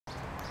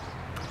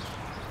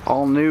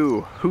All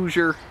new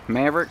Hoosier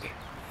Maverick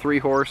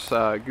 3-horse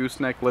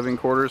gooseneck living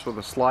quarters with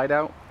a slide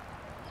out.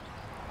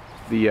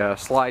 The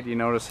slide, you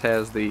notice,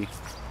 has the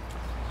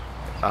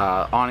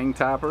awning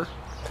topper.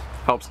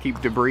 Helps keep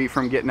debris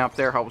from getting up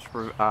there, helps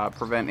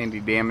prevent any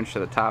damage to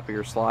the top of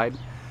your slide.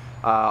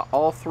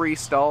 All 3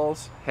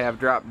 stalls have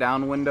drop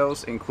down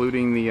windows,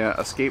 including the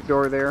escape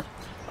door there.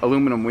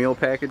 Aluminum wheel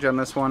package on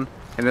this one,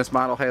 and this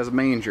model has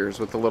mangers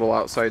with a little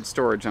outside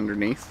storage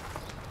underneath.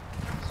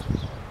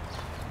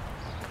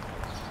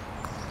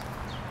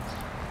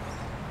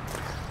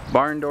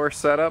 Barn door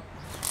setup,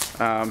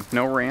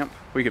 no ramp.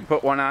 We could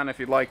put one on if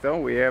you'd like though.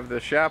 We have the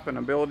shop and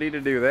ability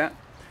to do that.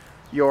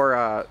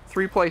 Your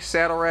 3-place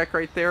saddle rack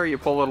right there, you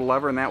pull a little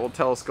lever and that will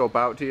telescope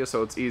out to you,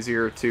 so it's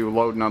easier to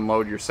load and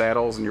unload your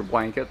saddles and your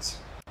blankets.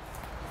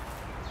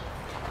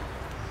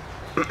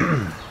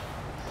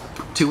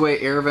 2-way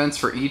air vents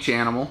for each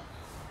animal.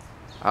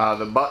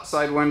 The butt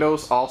side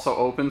windows also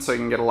open, so you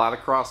can get a lot of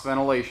cross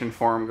ventilation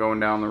for them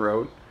going down the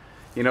road.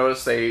 You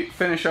notice they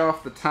finish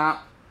off the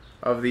top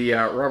of the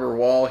rubber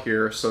wall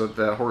here so that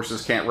the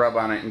horses can't rub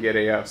on it and get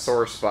a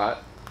sore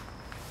spot.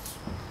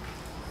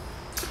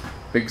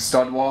 Big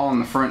stud wall in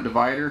the front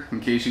divider in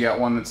case you got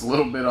one that's a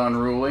little bit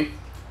unruly.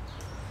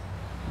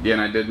 Again,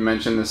 I did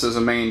mention this is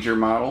a manger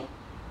model.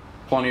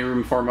 Plenty of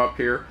room for them up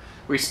here.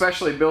 We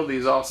specially build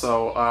these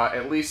also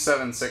at least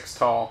 7'6"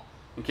 tall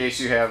in case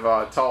you have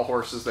tall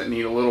horses that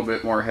need a little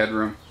bit more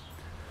headroom.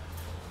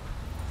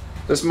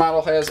 This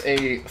model has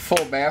a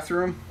full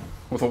bathroom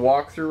with a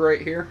walk-through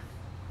right here.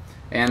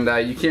 And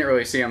you can't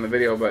really see on the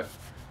video, but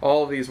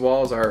all of these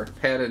walls are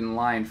padded and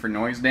lined for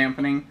noise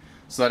dampening,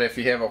 so that if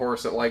you have a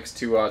horse that likes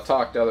to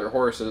talk to other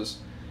horses,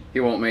 he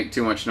won't make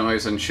too much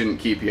noise and shouldn't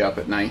keep you up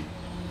at night.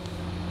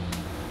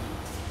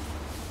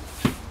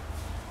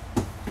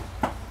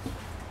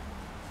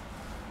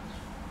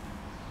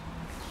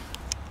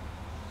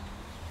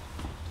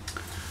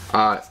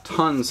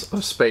 Tons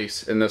of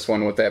space in this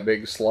one with that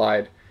big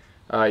slide.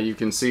 You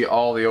can see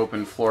all the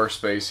open floor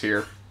space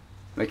here.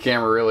 The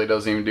camera really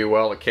doesn't even do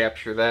well to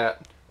capture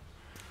that.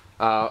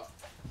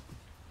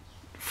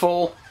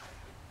 Full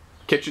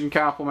kitchen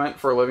complement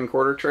for a living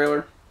quarter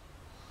trailer.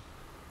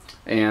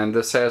 And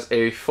this has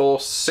a full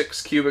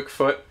 6 cubic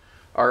foot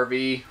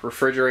RV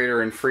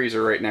refrigerator and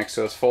freezer right next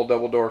to us. Full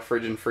double door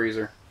fridge and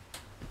freezer.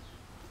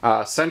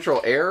 Central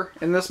air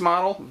in this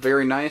model,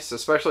 very nice,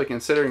 especially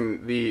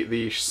considering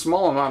the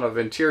small amount of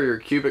interior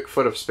cubic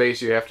foot of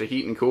space you have to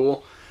heat and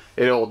cool.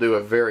 It'll do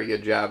a very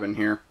good job in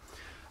here.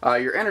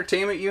 Your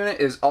entertainment unit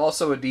is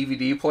also a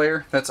DVD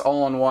player. That's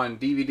all in one.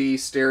 DVD,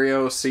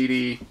 stereo,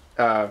 CD,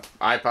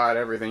 iPod,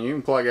 everything. You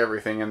can plug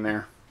everything in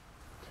there.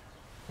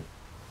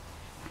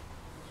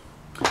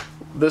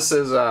 This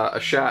is a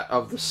shot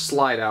of the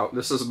slide out.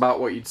 This is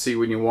about what you'd see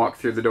when you walk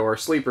through the door.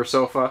 Sleeper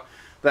sofa.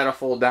 That'll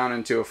fold down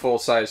into a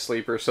full-size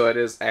sleeper, so it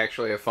is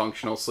actually a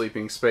functional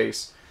sleeping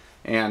space.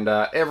 And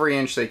every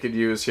inch they could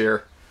use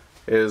here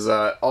is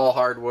all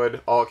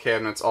hardwood, all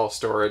cabinets, all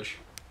storage.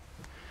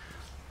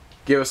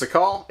 Give us a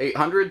call,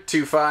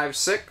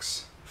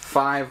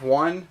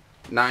 800-256-5196,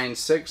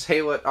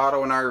 Haylett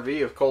Auto and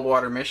RV of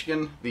Coldwater,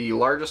 Michigan, the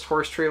largest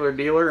horse trailer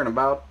dealer in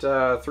about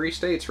 3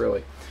 states,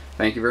 really.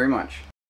 Thank you very much.